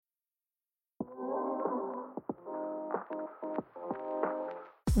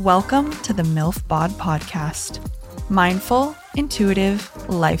Welcome to the MILF Bod Podcast. Mindful, intuitive,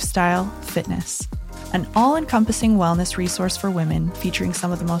 lifestyle, fitness. An all-encompassing wellness resource for women featuring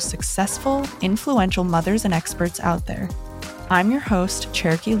some of the most successful, influential mothers and experts out there. I'm your host,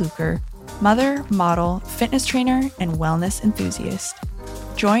 Cherokee Luker, mother, model, fitness trainer, and wellness enthusiast.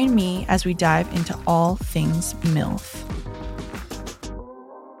 Join me as we dive into all things MILF.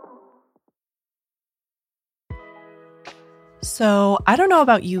 So I don't know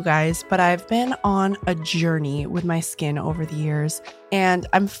about you guys, but I've been on a journey with my skin over the years, and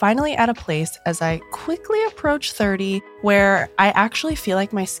I'm finally at a place as I quickly approach 30 where I actually feel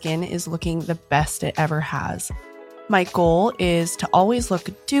like my skin is looking the best it ever has. My goal is to always look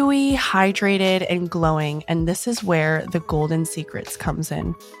dewy, hydrated, and glowing, and this is where the Golden Secrets comes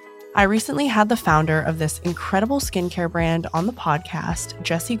in. I recently had the founder of this incredible skincare brand on the podcast,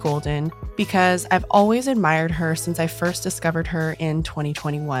 Jessie Golden, because I've always admired her since I first discovered her in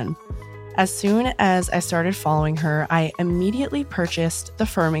 2021. As soon as I started following her, I immediately purchased the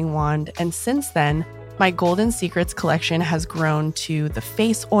firming wand, and since then, my Golden Secrets collection has grown to the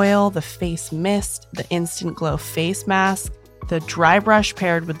face oil, the face mist, the instant glow face mask, the dry brush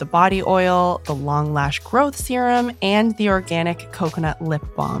paired with the body oil, the long lash growth serum, and the organic coconut lip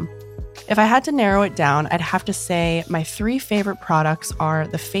balm. If I had to narrow it down, I'd have to say my three favorite products are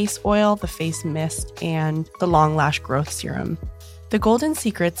the face oil, the face mist, and the long lash growth serum. The Golden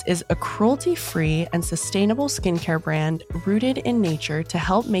Secrets is a cruelty-free and sustainable skincare brand rooted in nature to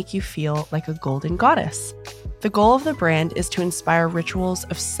help make you feel like a golden goddess. The goal of the brand is to inspire rituals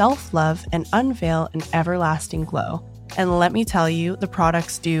of self-love and unveil an everlasting glow. And let me tell you, the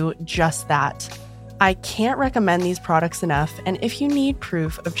products do just that. I can't recommend these products enough, and if you need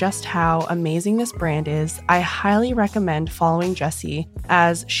proof of just how amazing this brand is, I highly recommend following Jessie,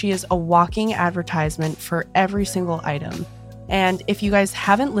 as she is a walking advertisement for every single item. And if you guys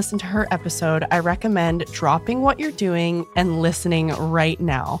haven't listened to her episode, I recommend dropping what you're doing and listening right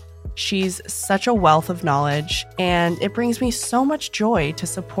now. She's such a wealth of knowledge, and it brings me so much joy to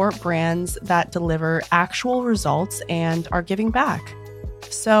support brands that deliver actual results and are giving back.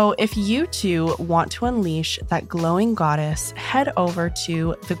 So if you too want to unleash that glowing goddess, head over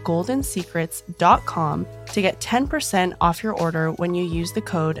to thegoldensecrets.com to get 10% off your order when you use the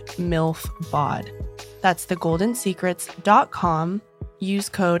code MILFBOD. That's thegoldensecrets.com. Use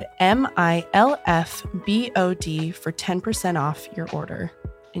code MILFBOD for 10% off your order.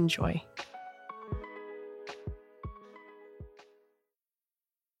 Enjoy.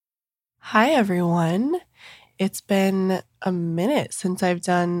 Hi, everyone. It's been a minute since I've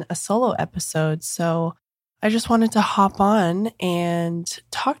done a solo episode, so I just wanted to hop on and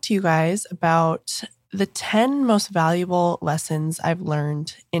talk to you guys about the 10 most valuable lessons I've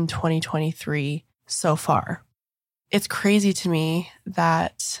learned in 2023 so far. It's crazy to me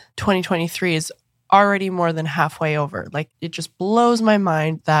that 2023 is already more than halfway over. Like, it just blows my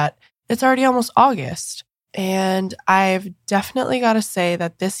mind that it's already almost August. And I've definitely got to say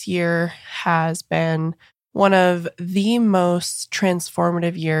that this year has been one of the most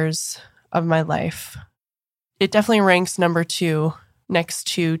transformative years of my life. It definitely ranks number 2 next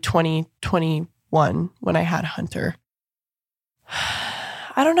to 2021 when I had Hunter.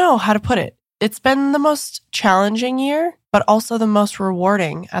 I don't know how to put it. It's been the most challenging year, but also the most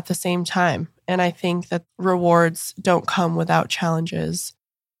rewarding at the same time. And I think that rewards don't come without challenges.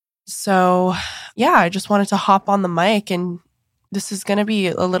 So yeah, I just wanted to hop on the mic, and this is going to be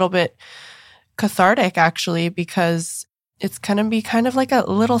a little bit cathartic actually, because it's going to be kind of like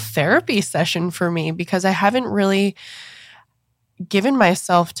a little therapy session for me, because I haven't really given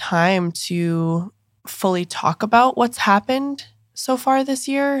myself time to fully talk about what's happened so far this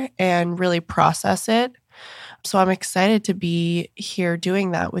year and really process it. So I'm excited to be here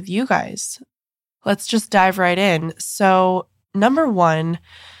doing that with you guys. Let's just dive right in. So number 1,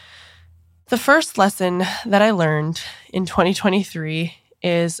 the first lesson that I learned in 2023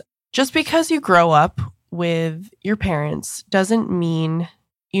 is just because you grow up with your parents doesn't mean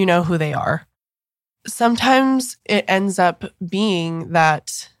you know who they are. Sometimes it ends up being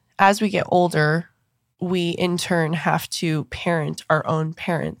that as we get older, we in turn have to parent our own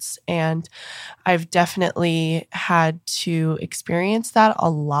parents. And I've definitely had to experience that a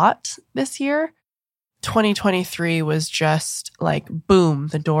lot this year. 2023 was just like, boom,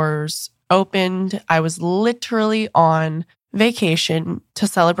 the doors opened. I was literally on vacation to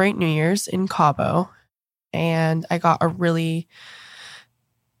celebrate New Year's in Cabo, and I got a really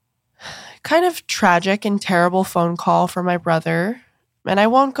kind of tragic and terrible phone call from my brother. And I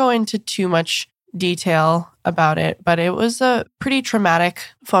won't go into too much detail about it, but it was a pretty traumatic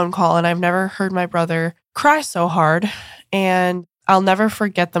phone call, and I've never heard my brother cry so hard. And I'll never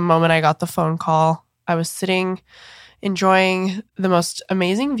forget the moment I got the phone call. I was sitting, enjoying the most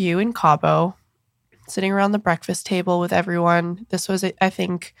amazing view in Cabo, sitting around the breakfast table with everyone. This was, I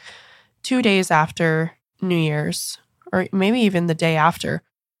think, 2 days after New Year's, or maybe even the day after.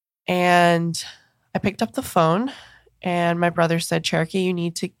 And I picked up the phone and my brother said, Cherokee, you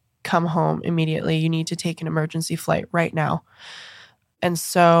need to come home immediately. You need to take an emergency flight right now. And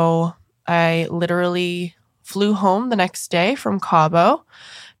so I literally flew home the next day from Cabo,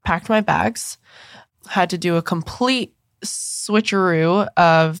 packed my bags, had to do a complete switcheroo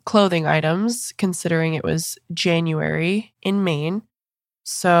of clothing items considering it was January in Maine.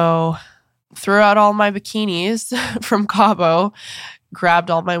 So threw out all my bikinis from Cabo,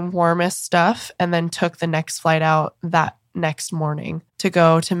 grabbed all my warmest stuff, and then took the next flight out that next morning to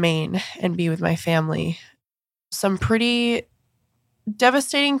go to Maine and be with my family. Some pretty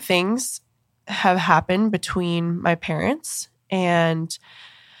devastating things have happened between my parents, and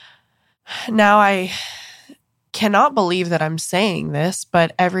now I cannot believe that I'm saying this,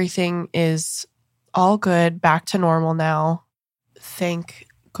 but everything is all good, back to normal now. Thank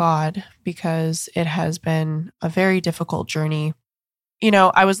God, because it has been a very difficult journey. You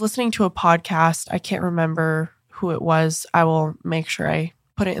know, I was listening to a podcast. I can't remember who it was. I will make sure I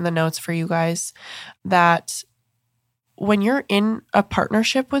put it in the notes for you guys, that when you're in a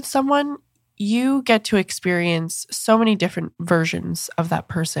partnership with someone, you get to experience so many different versions of that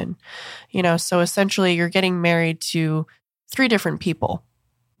person. You know, so essentially you're getting married to 3 different people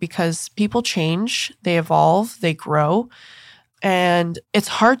because people change, they evolve, they grow. And it's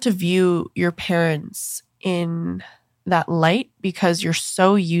hard to view your parents in that light because you're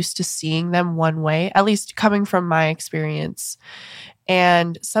so used to seeing them one way, at least coming from my experience.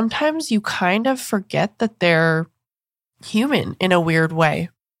 And sometimes you kind of forget that they're human in a weird way.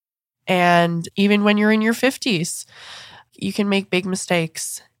 And even when you're in your 50s, you can make big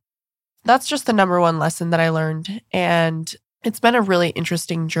mistakes. That's just the number one lesson that I learned. And it's been a really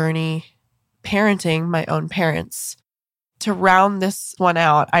interesting journey parenting my own parents. To round this one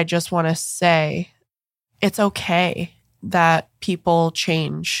out, I just want to say it's okay that people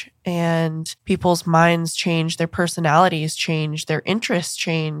change and people's minds change, their personalities change, their interests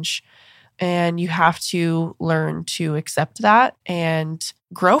change. And you have to learn to accept that and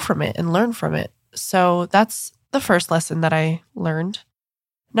grow from it and learn from it. So that's the first lesson that I learned.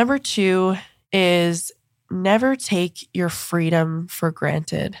 Number 2 is never take your freedom for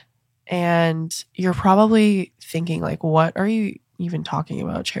granted. And you're probably thinking, like, what are you even talking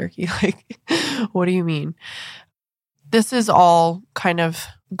about, Cherokee? Like, what do you mean? This is all kind of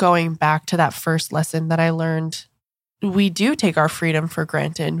going back to that first lesson that I learned. We do take our freedom for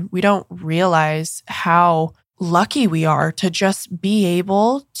granted. We don't realize how lucky we are to just be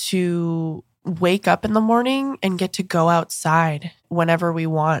able to wake up in the morning and get to go outside whenever we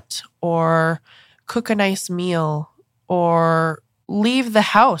want, or cook a nice meal, or leave the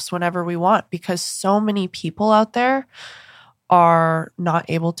house whenever we want, because so many people out there are not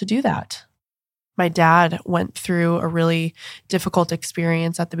able to do that. My dad went through a really difficult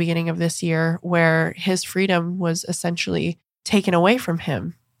experience at the beginning of this year where his freedom was essentially taken away from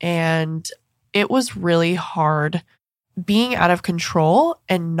him. And it was really hard being out of control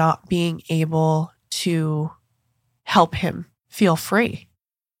and not being able to help him feel free.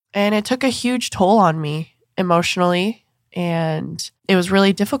 And it took a huge toll on me emotionally, and it was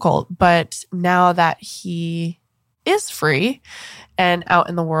really difficult. But now that he is free and out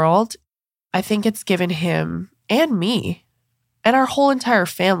in the world, I think it's given him and me and our whole entire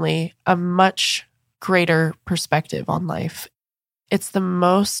family a much greater perspective on life. It's the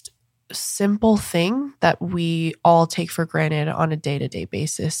most simple thing that we all take for granted on a day-to-day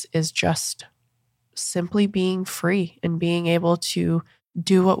basis, is just simply being free and being able to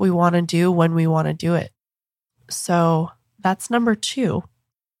do what we want to do when we want to do it. So that's number 2.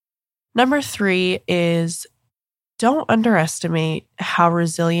 Number 3 is don't underestimate how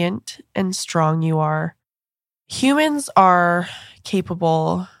resilient and strong you are. Humans are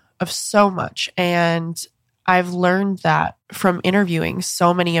capable of so much, and I've learned that from interviewing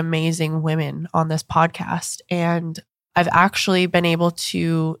so many amazing women on this podcast. And I've actually been able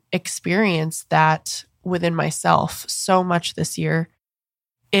to experience that within myself so much this year.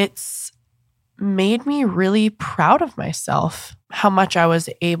 It's made me really proud of myself, how much I was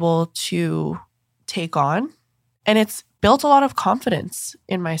able to take on. And it's built a lot of confidence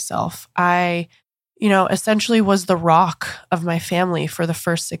in myself. I, essentially was the rock of my family for the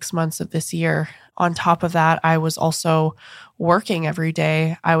first 6 months of this year. On top of that, I was also working every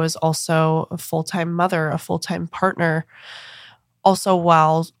day. I was also a full-time mother, a full-time partner, also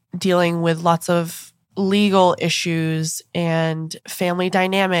while dealing with lots of legal issues and family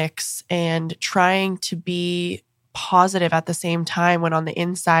dynamics and trying to be positive at the same time, when on the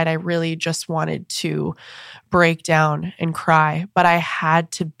inside, I really just wanted to break down and cry. But I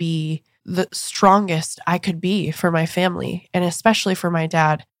had to be the strongest I could be for my family, and especially for my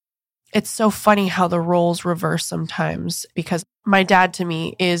dad. It's so funny how the roles reverse sometimes, because my dad to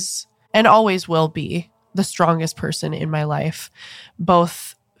me is and always will be the strongest person in my life,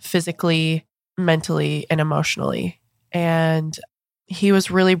 both physically, mentally, and emotionally. And he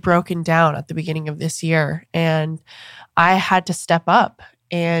was really broken down at the beginning of this year. And I had to step up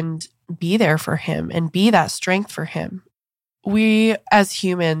and be there for him and be that strength for him. We as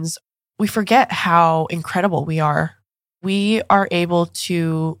humans, we forget how incredible we are. We are able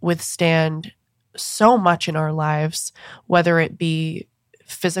to withstand so much in our lives, whether it be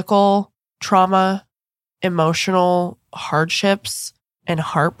physical trauma, emotional hardships and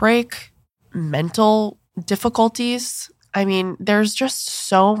heartbreak, mental difficulties. I mean, there's just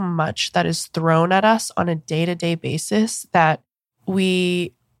so much that is thrown at us on a day-to-day basis that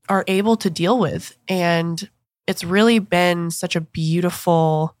we are able to deal with. And it's really been such a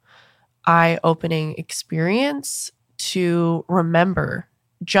beautiful, eye-opening experience to remember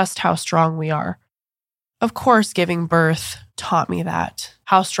just how strong we are. Of course, giving birth taught me that,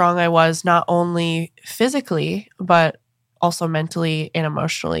 how strong I was, not only physically, but also mentally and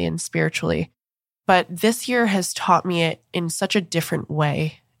emotionally and spiritually. But this year has taught me it in such a different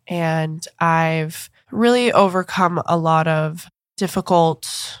way. And I've really overcome a lot of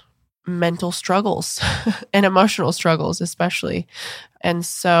difficult mental struggles and emotional struggles, especially. And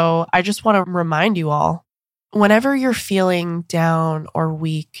so I just want to remind you all, whenever you're feeling down or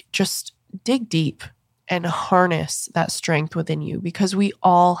weak, just dig deep and harness that strength within you, because we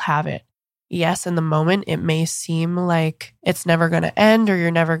all have it. Yes, in the moment, it may seem like it's never going to end or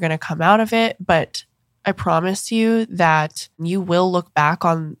you're never going to come out of it, but I promise you that you will look back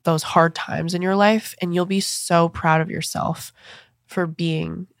on those hard times in your life and you'll be so proud of yourself for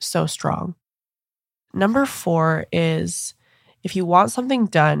being so strong. Number 4 is, if you want something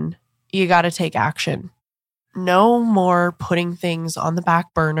done, you got to take action. No more putting things on the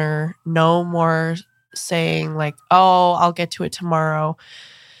back burner. No more saying like, oh, I'll get to it tomorrow.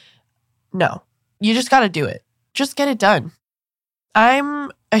 No, you just got to do it. Just get it done.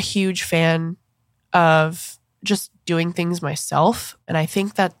 I'm a huge fan of just doing things myself. And I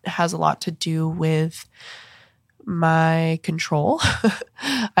think that has a lot to do with my control.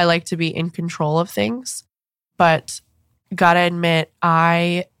 I like to be in control of things, but gotta admit,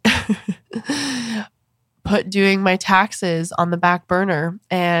 I put doing my taxes on the back burner,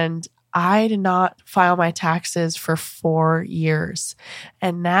 and I did not file my taxes for 4 years.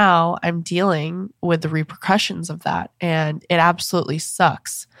 And now I'm dealing with the repercussions of that, and it absolutely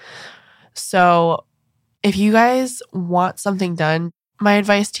sucks. So if you guys want something done, my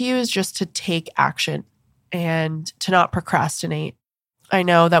advice to you is just to take action and to not procrastinate. I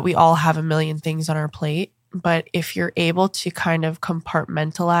know that we all have a million things on our plate, but if you're able to kind of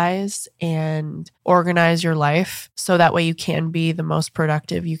compartmentalize and organize your life so that way you can be the most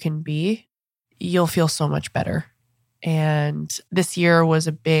productive you can be, you'll feel so much better. And this year was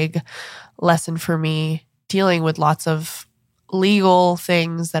a big lesson for me, dealing with lots of legal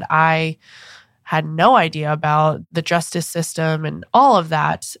things that I had no idea about, the justice system and all of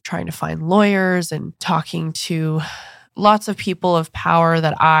that, trying to find lawyers and talking to lots of people of power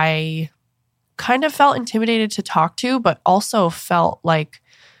that I kind of felt intimidated to talk to, but also felt like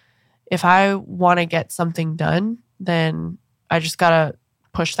if I want to get something done, then I just got to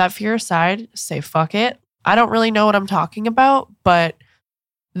push that fear aside, say, fuck it. I don't really know what I'm talking about, but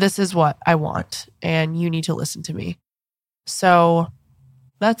this is what I want, and you need to listen to me. So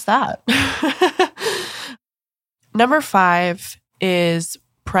that's that. Number 5 is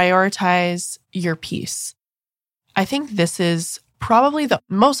prioritize your peace. I think this is probably the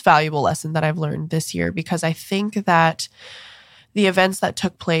most valuable lesson that I've learned this year, because I think that the events that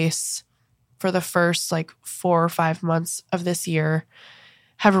took place for the first 4 or 5 months of this year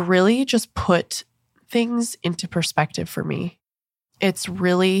have really just put things into perspective for me. It's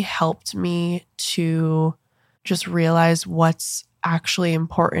really helped me to just realize what's actually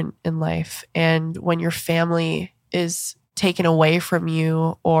important in life. And when your family is taken away from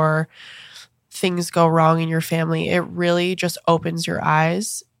you or things go wrong in your family, it really just opens your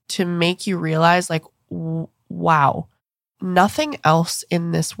eyes to make you realize wow, nothing else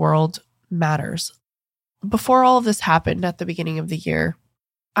in this world matters. Before all of this happened at the beginning of the year,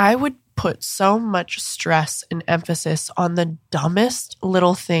 I would put so much stress and emphasis on the dumbest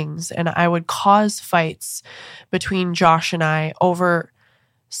little things, and I would cause fights between Josh and I over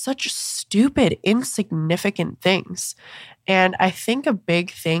such stupid, insignificant things. And I think a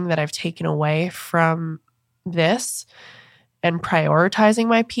big thing that I've taken away from this and prioritizing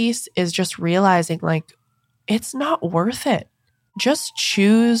my peace is just realizing like, it's not worth it. Just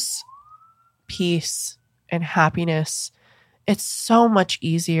choose peace and happiness. It's so much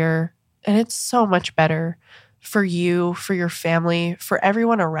easier and it's so much better for you, for your family, for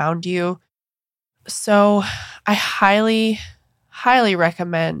everyone around you. So I highly, highly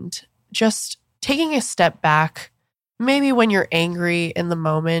recommend just taking a step back, maybe when you're angry in the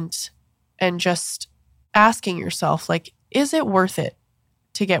moment, and just asking yourself, like, is it worth it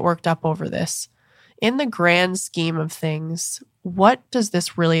to get worked up over this? In the grand scheme of things, what does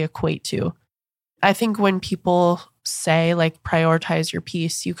this really equate to? I think when people say like prioritize your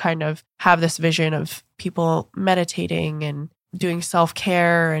peace, you kind of have this vision of people meditating and doing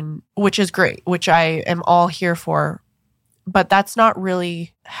self-care, and which is great, which I am all here for. But that's not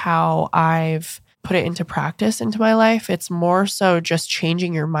really how I've put it into practice into my life. It's more so just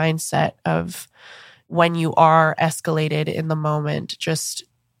changing your mindset of when you are escalated in the moment, just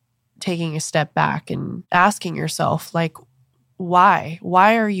taking a step back and asking yourself, like, why?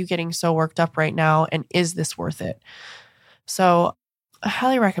 Why are you getting so worked up right now? And is this worth it? So I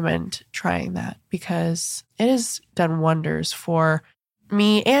highly recommend trying that because it has done wonders for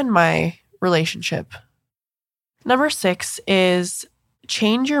me and my relationship. Number 6 is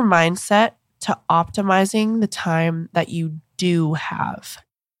change your mindset to optimizing the time that you do have.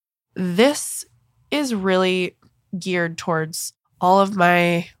 This is really geared towards all of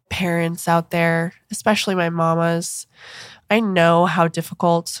my parents out there, especially my mamas. I know how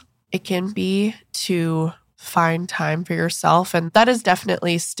difficult it can be to find time for yourself. And that is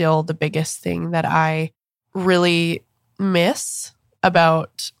definitely still the biggest thing that I really miss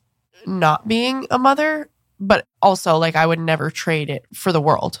about not being a mother. But also, like, I would never trade it for the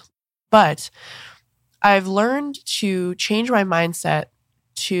world. But I've learned to change my mindset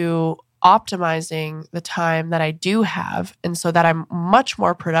to optimizing the time that I do have, and so that I'm much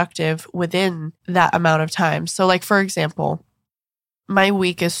more productive within that amount of time. So like, for example, my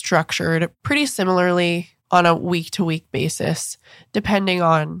week is structured pretty similarly on a week-to-week basis, depending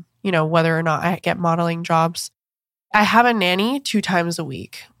on, whether or not I get modeling jobs. I have a nanny 2 times a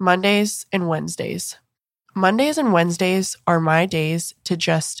week, Mondays and Wednesdays. Mondays and Wednesdays are my days to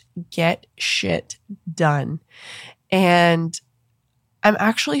just get shit done. And I'm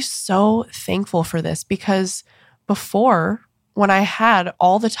actually so thankful for this because before, when I had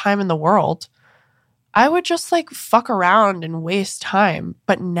all the time in the world, I would just like fuck around and waste time.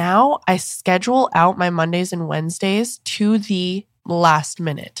 But now I schedule out my Mondays and Wednesdays to the last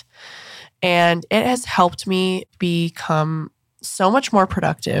minute. And it has helped me become so much more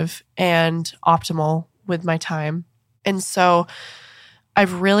productive and optimal with my time. And so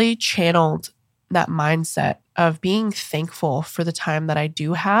I've really channeled that mindset of being thankful for the time that I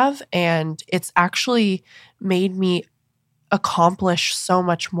do have. And it's actually made me accomplish so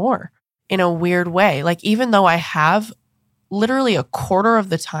much more in a weird way. Like, even though I have literally a quarter of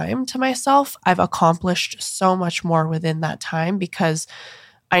the time to myself, I've accomplished so much more within that time because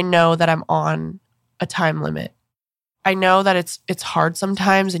I know that I'm on a time limit. I know that it's hard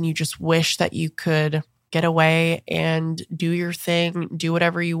sometimes and you just wish that you could get away and do your thing, do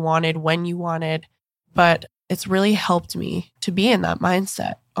whatever you wanted when you wanted. But it's really helped me to be in that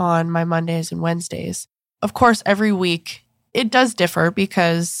mindset on my Mondays and Wednesdays. Of course, every week it does differ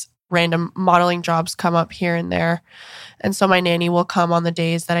because random modeling jobs come up here and there. And so my nanny will come on the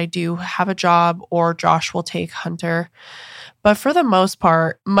days that I do have a job, or Josh will take Hunter. But for the most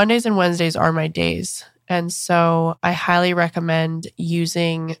part, Mondays and Wednesdays are my days. And so I highly recommend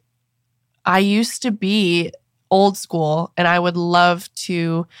using, I used to be old school and I would love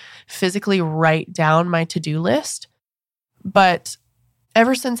to physically write down my to-do list. But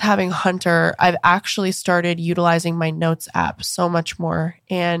ever since having Hunter, I've actually started utilizing my notes app so much more.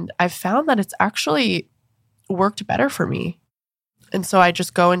 And I've found that it's actually worked better for me. And so I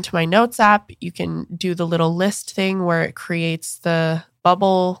just go into my notes app. You can do the little list thing where it creates the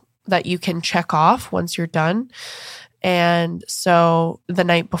bubble that you can check off once you're done. And so the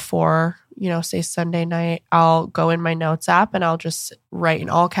night before, say Sunday night, I'll go in my notes app and I'll just write in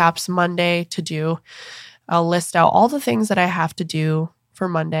all caps Monday to do. I'll list out all the things that I have to do for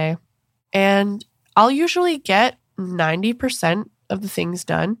Monday. And I'll usually get 90% of the things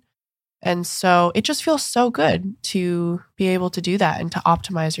done. And so it just feels so good to be able to do that and to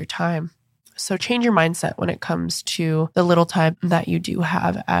optimize your time. So change your mindset when it comes to the little time that you do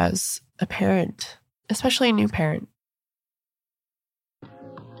have as a parent, especially a new parent.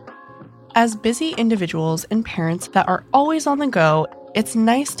 As busy individuals and parents that are always on the go, It's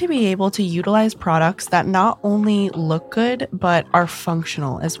nice to be able to utilize products that not only look good, but are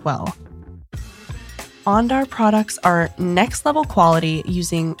functional as well. Ondar products are next level quality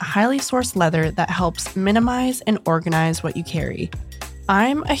using highly sourced leather that helps minimize and organize what you carry.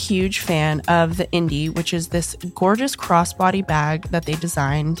 I'm a huge fan of the Indy, which is this gorgeous crossbody bag that they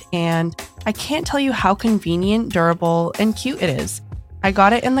designed, and I can't tell you how convenient, durable, and cute it is. I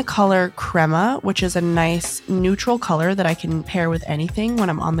got it in the color crema, which is a nice neutral color that I can pair with anything when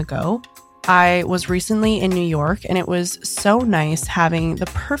I'm on the go. I was recently in New York and it was so nice having the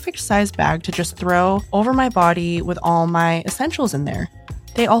perfect size bag to just throw over my body with all my essentials in there.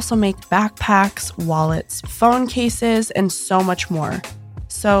 They also make backpacks, wallets, phone cases, and so much more.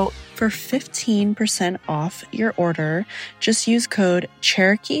 So for 15% off your order, just use code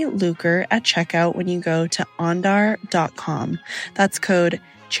CherokeeLuker at checkout when you go to ondar.com. That's code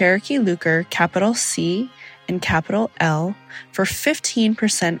CherokeeLuker, capital C and capital L, for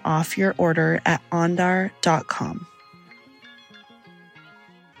 15% off your order at ondar.com.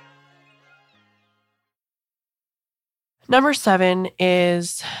 Number 7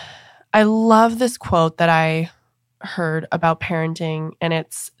 is, I love this quote that I heard about parenting, and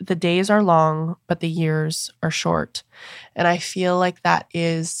it's, the days are long, but the years are short. And I feel like that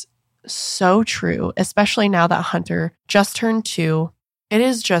is so true, especially now that Hunter just turned 2. It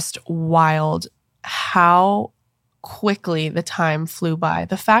is just wild how quickly the time flew by.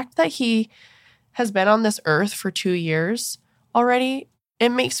 The fact that he has been on this earth for 2 years already, it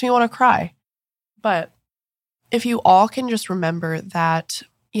makes me want to cry. But if you all can just remember that,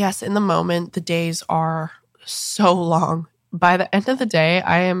 yes, in the moment, the days are so long. By the end of the day,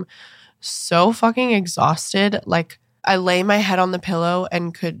 I am so fucking exhausted. Like, I lay my head on the pillow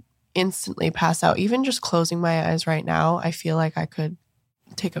and could instantly pass out. Even just closing my eyes right now, I feel like I could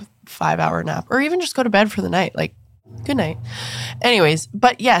take a 5-hour nap or even just go to bed for the night. Like, good night. Anyways,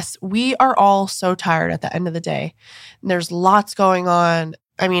 but yes, we are all so tired at the end of the day. There's lots going on.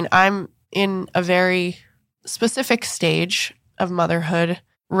 I mean, I'm in a very specific stage of motherhood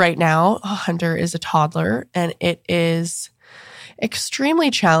right now. Hunter is a toddler, and it is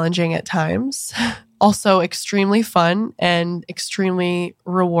extremely challenging at times, also extremely fun and extremely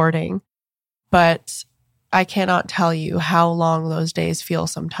rewarding. But I cannot tell you how long those days feel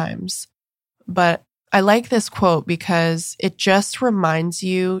sometimes. But I like this quote because it just reminds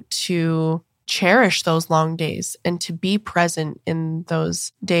you to cherish those long days and to be present in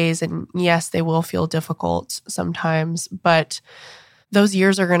those days. And yes, they will feel difficult sometimes, but those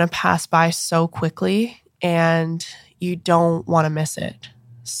years are going to pass by so quickly and you don't want to miss it.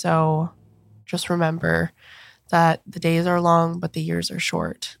 So just remember that the days are long, but the years are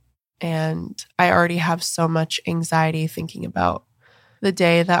short. And I already have so much anxiety thinking about the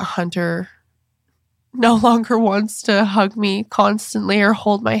day that Hunter no longer wants to hug me constantly or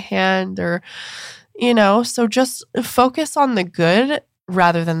hold my hand or, so just focus on the good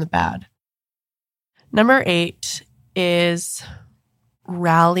rather than the bad. Number 8 is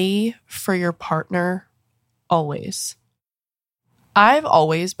rally for your partner always. I've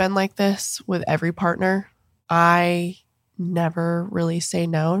always been like this with every partner. I never really say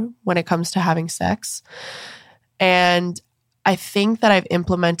no when it comes to having sex. And I think that I've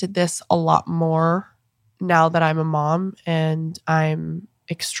implemented this a lot more now that I'm a mom and I'm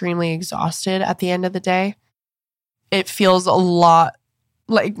extremely exhausted at the end of the day. It feels a lot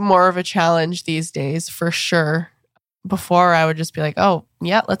like more of a challenge these days, for sure. Before I would just be like, oh,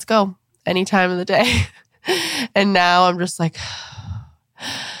 yeah, let's go any time of the day. And now I'm just like,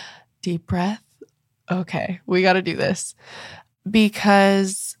 deep breath. Okay, we got to do this.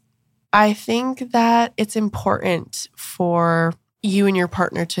 Because I think that it's important for you and your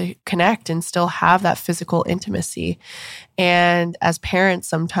partner to connect and still have that physical intimacy. And as parents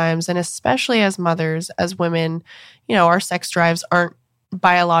sometimes, and especially as mothers, as women, our sex drives aren't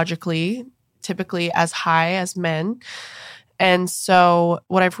biologically typically as high as men. And so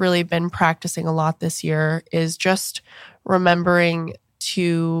what I've really been practicing a lot this year is just remembering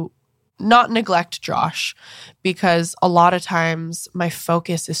to not neglect Josh, because a lot of times my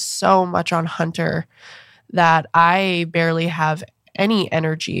focus is so much on Hunter that I barely have any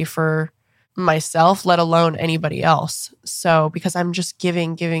energy for myself, let alone anybody else. So because I'm just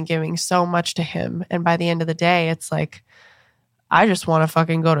giving so much to him. And by the end of the day, it's like, I just want to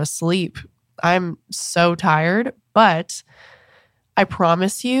fucking go to sleep. I'm so tired, but I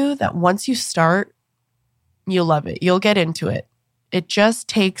promise you that once you start, you'll love it. You'll get into it. It just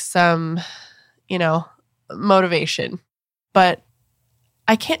takes some, motivation. But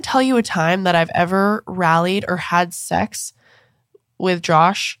I can't tell you a time that I've ever rallied or had sex with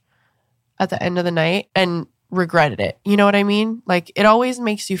Josh at the end of the night and regretted it. You know what I mean? Like it always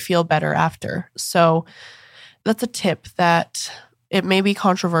makes you feel better after. So that's a tip that it may be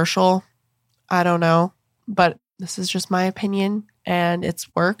controversial. I don't know, but this is just my opinion and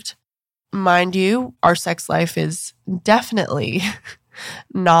it's worked. Mind you, our sex life is definitely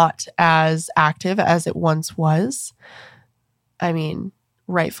not as active as it once was. I mean,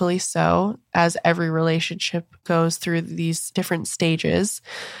 rightfully so, as every relationship goes through these different stages.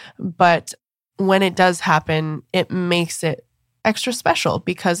 But when it does happen, it makes it extra special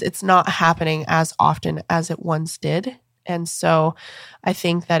because it's not happening as often as it once did. And so I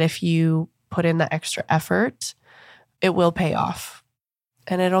think that if you put in the extra effort, it will pay off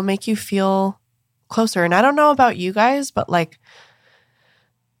and it'll make you feel closer. And I don't know about you guys, but like,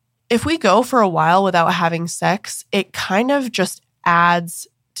 if we go for a while without having sex, it kind of just adds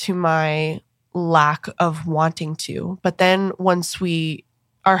to my lack of wanting to. But then once we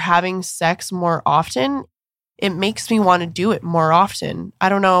are having sex more often, it makes me want to do it more often. I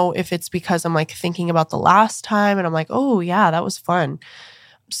don't know if it's because I'm like thinking about the last time and I'm like, oh yeah, that was fun.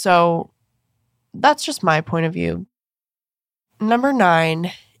 So that's just my point of view. Number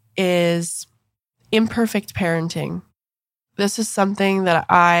 9 is imperfect parenting. This is something that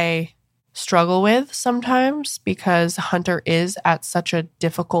I struggle with sometimes because Hunter is at such a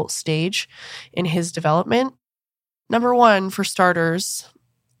difficult stage in his development. Number 1, for starters,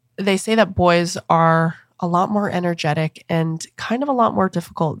 they say that boys are a lot more energetic and kind of a lot more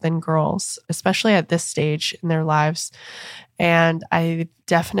difficult than girls, especially at this stage in their lives. And I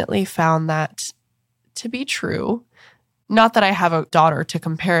definitely found that to be true. Not that I have a daughter to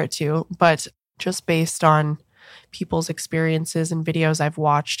compare it to, but just based on people's experiences and videos I've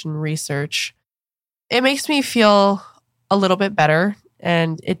watched and research, it makes me feel a little bit better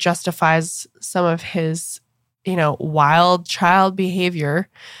and it justifies some of his, wild child behavior.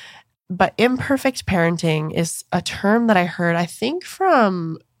 But imperfect parenting is a term that I heard, I think,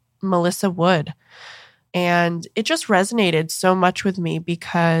 from Melissa Wood. And it just resonated so much with me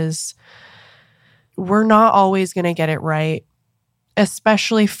because we're not always going to get it right,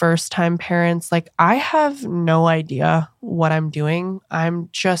 especially first-time parents. Like, I have no idea what I'm doing. I'm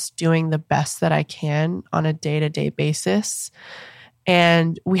just doing the best that I can on a day-to-day basis.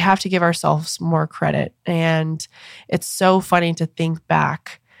 And we have to give ourselves more credit. And it's so funny to think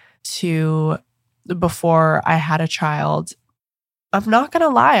back to before I had a child. I'm not going to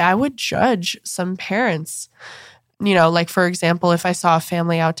lie, I would judge some parents. Like for example, if I saw a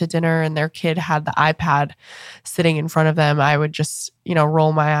family out to dinner and their kid had the iPad sitting in front of them, I would just,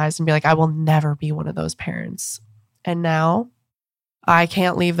 roll my eyes and be like, I will never be one of those parents. And now I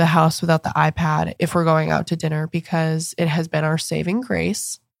can't leave the house without the iPad if we're going out to dinner because it has been our saving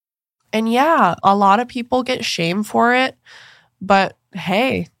grace. And yeah, a lot of people get shamed for it, but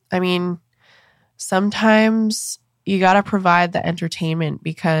hey, I mean, sometimes you got to provide the entertainment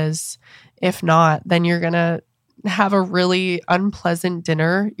because if not, then you're going to have a really unpleasant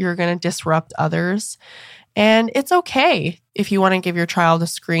dinner. You're going to disrupt others. And it's okay if you want to give your child a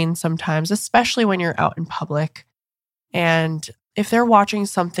screen sometimes, especially when you're out in public. And if they're watching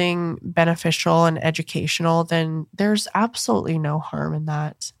something beneficial and educational, then there's absolutely no harm in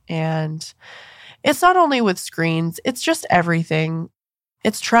that. And it's not only with screens, it's just everything.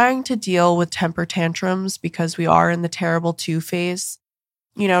 It's trying to deal with temper tantrums because we are in the terrible 2 phase.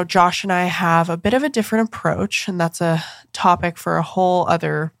 Josh and I have a bit of a different approach, and that's a topic for a whole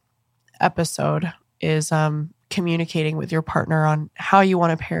other episode, is communicating with your partner on how you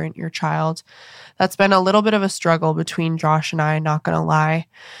want to parent your child. That's been a little bit of a struggle between Josh and I, not going to lie.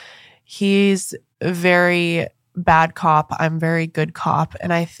 He's very bad cop. I'm very good cop.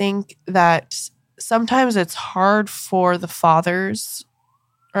 And I think that sometimes it's hard for the fathers,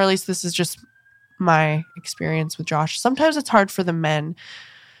 or at least this is just my experience with Josh. Sometimes it's hard for the men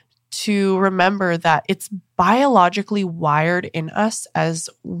to remember that it's biologically wired in us as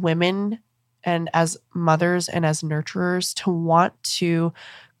women and as mothers and as nurturers to want to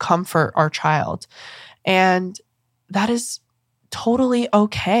comfort our child. And that is totally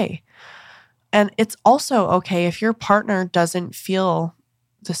okay. And it's also okay if your partner doesn't feel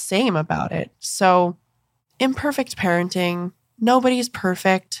the same about it. So, imperfect parenting, nobody's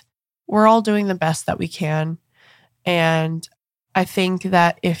perfect. We're all doing the best that we can. And I think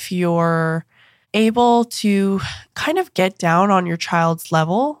that if you're able to kind of get down on your child's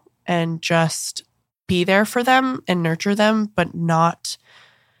level and just be there for them and nurture them, but not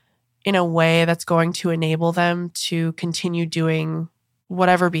in a way that's going to enable them to continue doing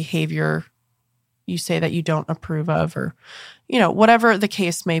whatever behavior you say that you don't approve of, or, whatever the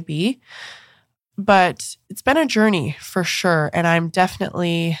case may be. But it's been a journey for sure. And I'm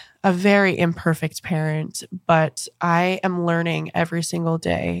definitely a very imperfect parent, but I am learning every single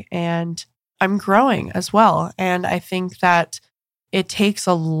day and I'm growing as well. And I think that it takes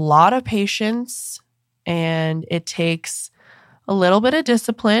a lot of patience and it takes a little bit of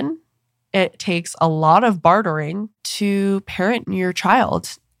discipline. It takes a lot of bartering to parent your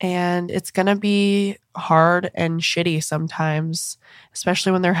child. And it's going to be hard and shitty sometimes,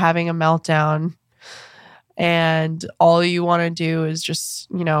 especially when they're having a meltdown. And all you want to do is just,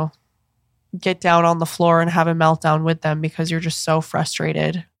 get down on the floor and have a meltdown with them because you're just so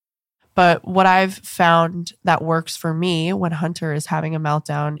frustrated. But what I've found that works for me when Hunter is having a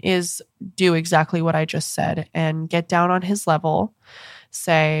meltdown is do exactly what I just said and get down on his level.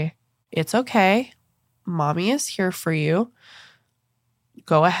 Say, it's okay. Mommy is here for you.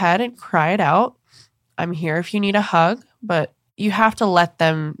 Go ahead and cry it out. I'm here if you need a hug, but you have to let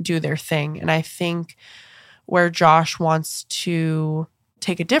them do their thing. And I think where Josh wants to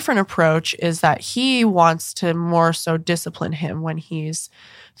take a different approach is that he wants to more so discipline him when he's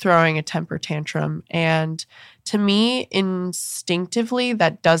throwing a temper tantrum. And to me, instinctively,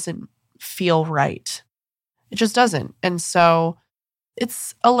 that doesn't feel right. It just doesn't. And so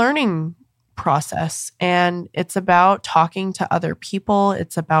it's a learning process and it's about talking to other people.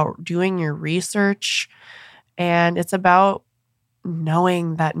 It's about doing your research and it's about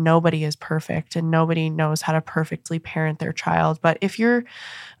knowing that nobody is perfect and nobody knows how to perfectly parent their child. But if you're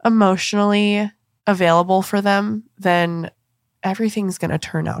emotionally available for them, then everything's going to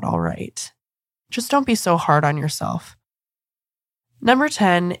turn out all right. Just don't be so hard on yourself. Number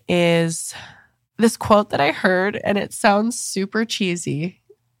 10 is this quote that I heard, and it sounds super cheesy,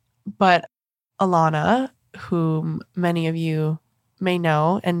 but Alana, whom many of you may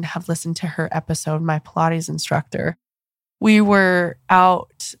know and have listened to her episode, my Pilates instructor, we were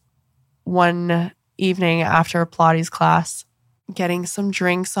out one evening after a Pilates class getting some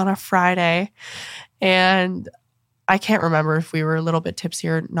drinks on a Friday. And I can't remember if we were a little bit tipsy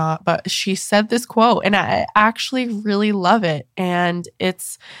or not, but she said this quote and I actually really love it. And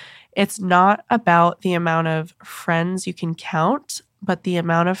it's not about the amount of friends you can count, but the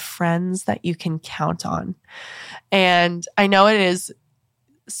amount of friends that you can count on. And I know it is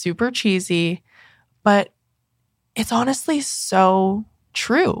super cheesy, but it's honestly so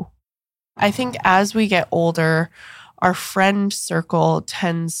true. I think as we get older, our friend circle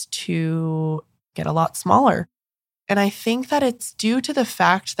tends to get a lot smaller. And I think that it's due to the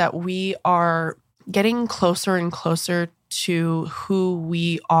fact that we are getting closer and closer to who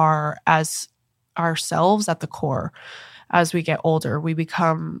we are as ourselves at the core. As we get older, we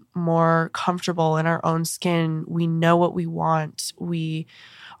become more comfortable in our own skin. We know what we want. We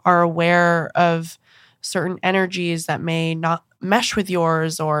are aware of certain energies that may not mesh with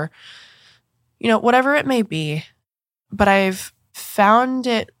yours or, whatever it may be. But I've found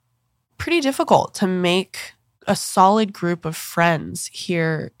it pretty difficult to make a solid group of friends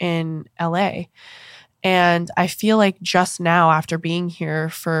here in LA. And I feel like just now, after being here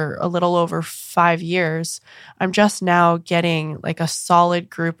for a little over 5 years, I'm just now getting like a solid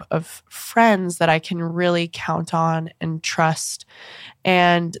group of friends that I can really count on and trust.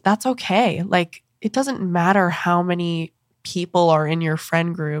 And that's okay. Like, it doesn't matter how many people are in your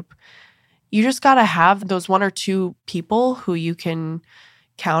friend group. You just got to have those 1 or 2 people who you can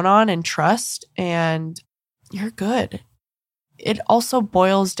count on and trust, and you're good. It also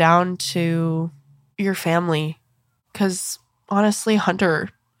boils down to your family, because honestly, Hunter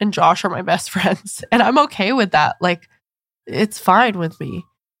and Josh are my best friends, and I'm okay with that. Like, it's fine with me.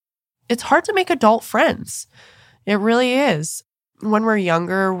 It's hard to make adult friends. It really is. When we're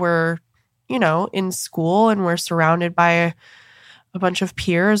younger, we're in school and we're surrounded by a bunch of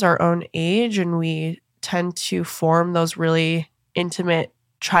peers our own age, and we tend to form those really intimate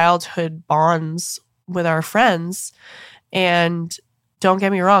childhood bonds with our friends. And don't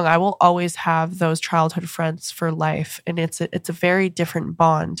get me wrong, I will always have those childhood friends for life, and it's a very different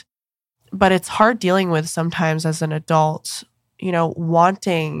bond. But it's hard dealing with sometimes as an adult,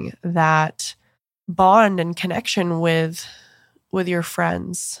 wanting that bond and connection with your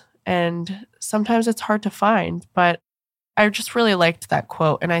friends. And sometimes it's hard to find, but I just really liked that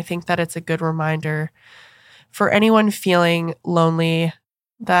quote. And I think that it's a good reminder for anyone feeling lonely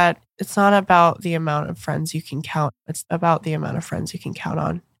that it's not about the amount of friends you can count. It's about the amount of friends you can count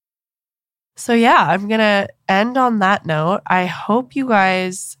on. So yeah, I'm going to end on that note. I hope you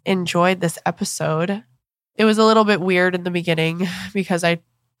guys enjoyed this episode. It was a little bit weird in the beginning because I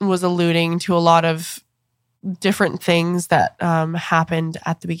was alluding to a lot of different things that happened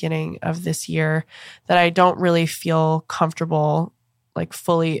at the beginning of this year that I don't really feel comfortable like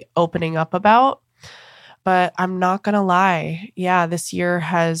fully opening up about. But I'm not going to lie. Yeah, this year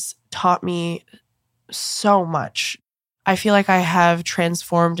has taught me so much. I feel like I have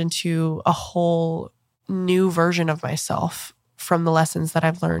transformed into a whole new version of myself from the lessons that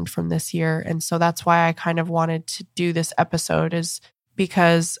I've learned from this year. And so that's why I kind of wanted to do this episode, is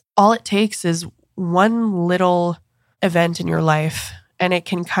because all it takes is one little event in your life and it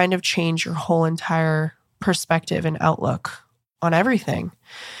can kind of change your whole entire perspective and outlook on everything.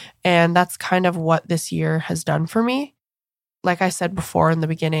 And that's kind of what this year has done for me. Like I said before in the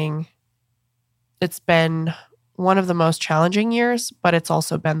beginning, it's been one of the most challenging years, but it's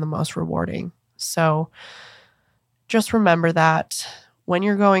also been the most rewarding. So just remember that when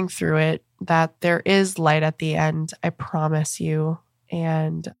you're going through it, that there is light at the end, I promise you.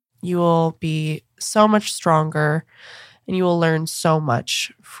 And you will be so much stronger and you will learn so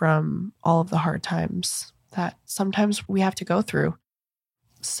much from all of the hard times that sometimes we have to go through.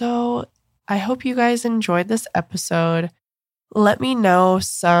 So I hope you guys enjoyed this episode. Let me know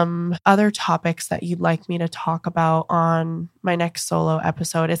some other topics that you'd like me to talk about on my next solo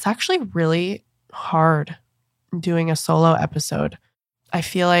episode. It's actually really hard doing a solo episode. I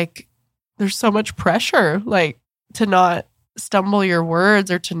feel like there's so much pressure, like to not stumble your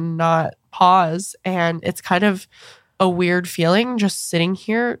words or to not pause. And it's kind of a weird feeling just sitting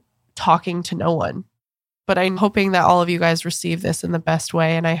here talking to no one. But I'm hoping that all of you guys receive this in the best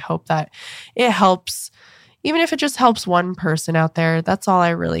way. And I hope that it helps, even if it just helps one person out there. That's all I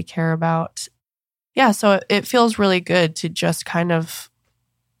really care about. Yeah, so it feels really good to just kind of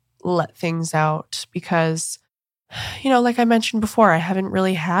let things out because, like I mentioned before, I haven't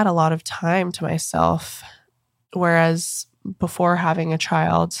really had a lot of time to myself. Whereas before having a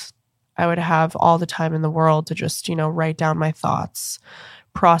child, I would have all the time in the world to just, write down my thoughts,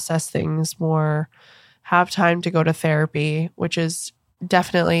 process things more, have time to go to therapy, which is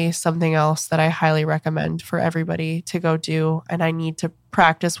definitely something else that I highly recommend for everybody to go do. And I need to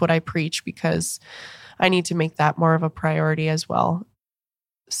practice what I preach because I need to make that more of a priority as well.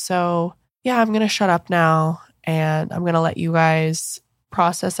 So yeah, I'm going to shut up now and I'm going to let you guys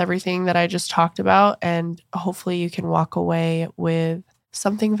process everything that I just talked about. And hopefully you can walk away with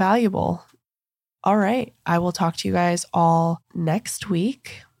something valuable. All right. I will talk to you guys all next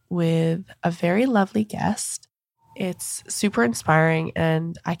week with a very lovely guest. It's super inspiring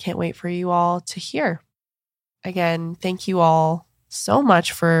and I can't wait for you all to hear. Again, thank you all so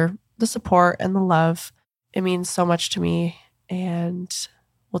much for the support and the love. It means so much to me and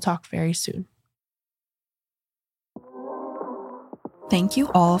we'll talk very soon. Thank you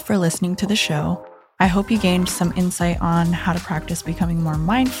all for listening to the show. I hope you gained some insight on how to practice becoming more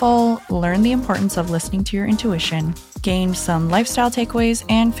mindful, learn the importance of listening to your intuition, gained some lifestyle takeaways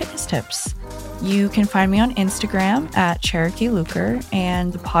and fitness tips. You can find me on Instagram at Cherokee Luker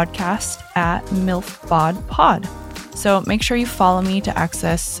and the podcast at MILFBodPod. So make sure you follow me to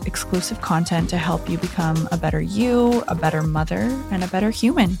access exclusive content to help you become a better you, a better mother, and a better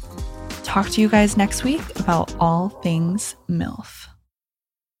human. Talk to you guys next week about all things MILF.